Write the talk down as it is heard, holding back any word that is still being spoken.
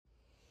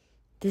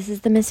This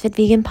is the Misfit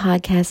Vegan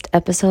Podcast,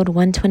 episode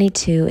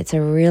 122. It's a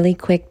really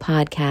quick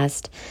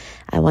podcast.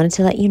 I wanted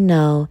to let you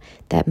know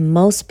that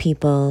most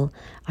people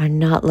are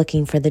not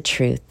looking for the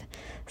truth.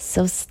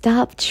 So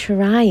stop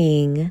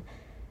trying.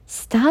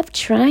 Stop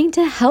trying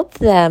to help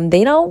them.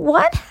 They don't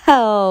want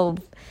help.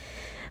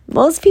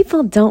 Most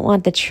people don't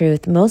want the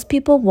truth. Most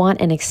people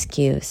want an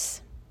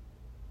excuse.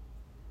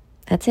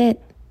 That's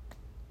it.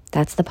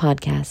 That's the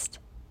podcast.